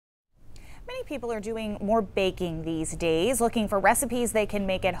people are doing more baking these days, looking for recipes they can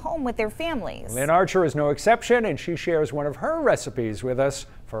make at home with their families. Lynn Archer is no exception, and she shares one of her recipes with us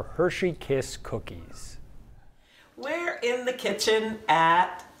for Hershey Kiss Cookies. We're in the kitchen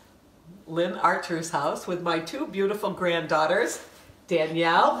at Lynn Archer's house with my two beautiful granddaughters,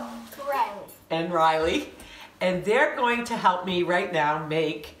 Danielle and Riley. And they're going to help me right now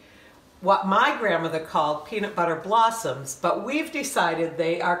make what my grandmother called peanut butter blossoms, but we've decided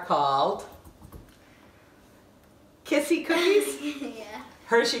they are called Kissy Cookies? Yeah.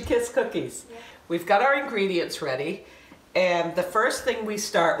 Hershey Kiss Cookies. Yeah. We've got our ingredients ready, and the first thing we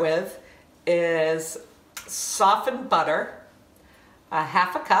start with is softened butter, a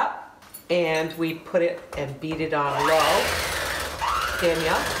half a cup, and we put it and beat it on low.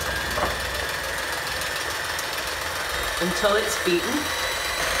 Danielle? Until it's beaten.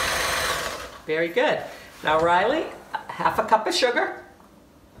 Very good. Now Riley, half a cup of sugar.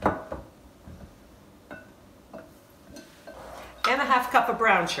 And a half cup of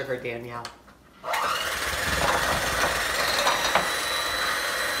brown sugar, Danielle.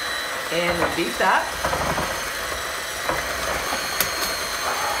 And we beat that.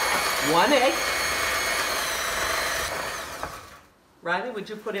 1 egg. Riley, would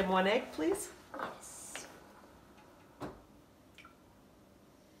you put in 1 egg, please? Yes.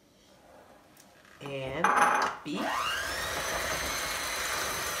 And beat.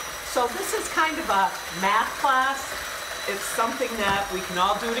 So this is kind of a math class. It's something that we can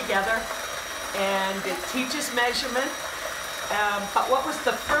all do together, and it teaches measurement. But what was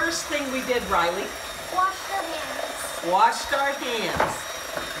the first thing we did, Riley? Washed our hands. Washed our hands.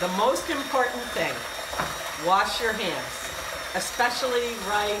 The most important thing. Wash your hands. Especially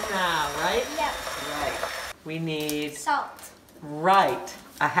right now, right? Yep. Right. We need Salt. Right.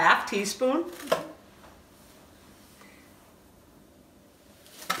 A half teaspoon.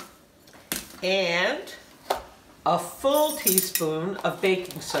 And a full teaspoon of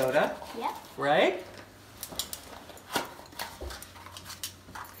baking soda. Yep. Right?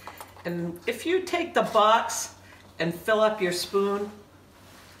 And if you take the box and fill up your spoon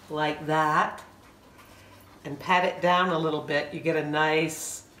like that and pat it down a little bit, you get a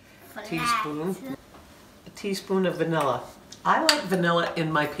nice teaspoon. A teaspoon of vanilla. I like vanilla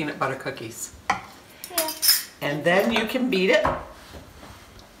in my peanut butter cookies. Yeah. And then you can beat it.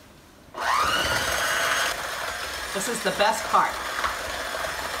 This is the best part.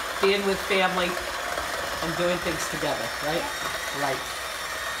 Being with family and doing things together, right? Right.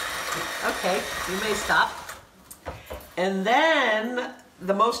 Okay, you may stop. And then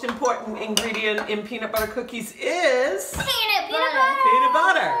the most important ingredient in peanut butter cookies is Peanut butter. peanut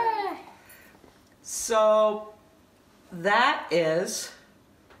butter. So that is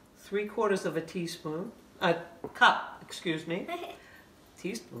 3/4 of a teaspoon, a cup, excuse me.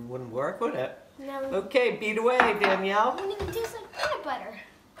 Teaspoon wouldn't work, would it? No. Okay, beat away, Danielle. And it tastes like peanut butter.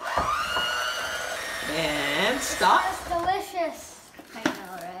 And stop. That's delicious. I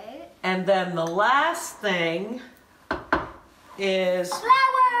know, right? And then the last thing is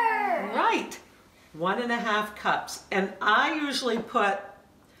Flour. right, 1.5 cups. And I usually put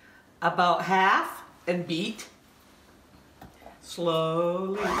about half and beat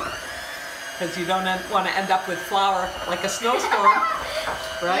slowly, because you don't want to end up with flour like a snowstorm,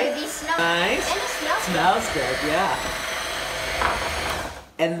 right? Maybe snow. Nice. And it smells Smells good, yeah.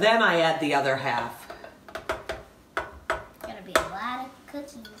 And then I add the other half. Gonna be a lot of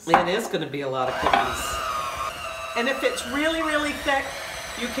cookies. It is going to be a lot of cookies. And if it's really, really thick,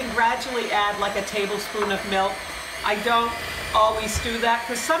 you can gradually add like a tablespoon of milk. I don't always do that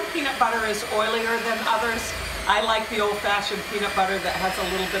because some peanut butter is oilier than others. I like the old-fashioned peanut butter that has a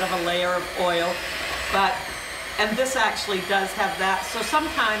little bit of a layer of oil. And this actually does have that. So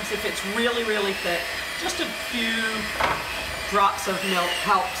sometimes if it's really, really thick, just a few drops of milk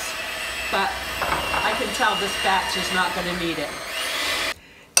helps. But I can tell this batch is not going to need it.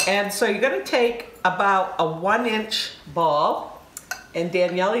 And so you're going to take about a 1-inch ball, and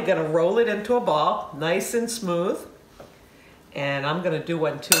Danielle, you're going to roll it into a ball, nice and smooth. And I'm going to do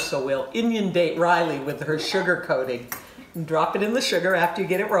one too, so we'll inundate Riley with her sugar coating. And drop it in the sugar after you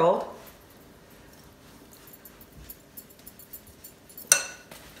get it rolled.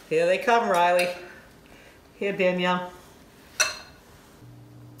 Here they come, Riley. Here, Danielle.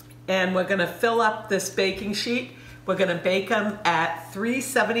 And we're going to fill up this baking sheet. We're going to bake them at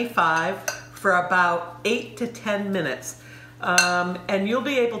 375 for about 8 to 10 minutes. And you'll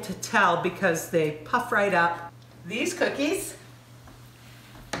be able to tell because they puff right up. These cookies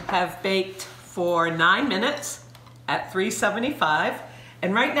have baked for 9 minutes at 375.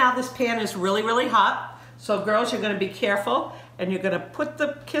 And right now this pan is really, really hot. So girls, you're going to be careful and you're gonna put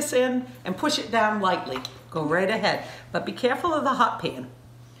the Kiss in and push it down lightly. Go right ahead, but be careful of the hot pan.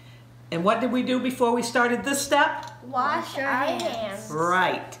 And what did we do before we started this step? Wash our hands.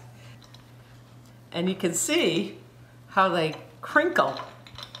 Right. And you can see how they crinkle.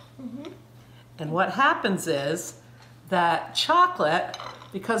 And what happens is that chocolate,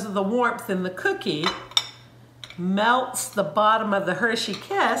 because of the warmth in the cookie, melts the bottom of the Hershey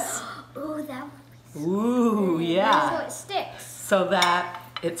Kiss. Ooh, that one. Ooh, yeah. So it sticks. So that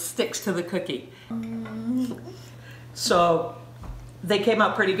it sticks to the cookie. So they came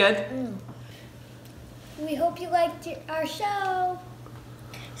out pretty good. We hope you liked our show.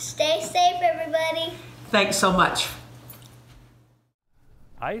 Stay safe, everybody. Thanks so much.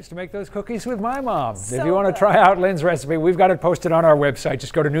 I used to make those cookies with my mom. So if you want to good. try out Lynn's recipe, we've got it posted on our website.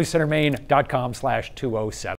 Just go to newscentermaine.com/207.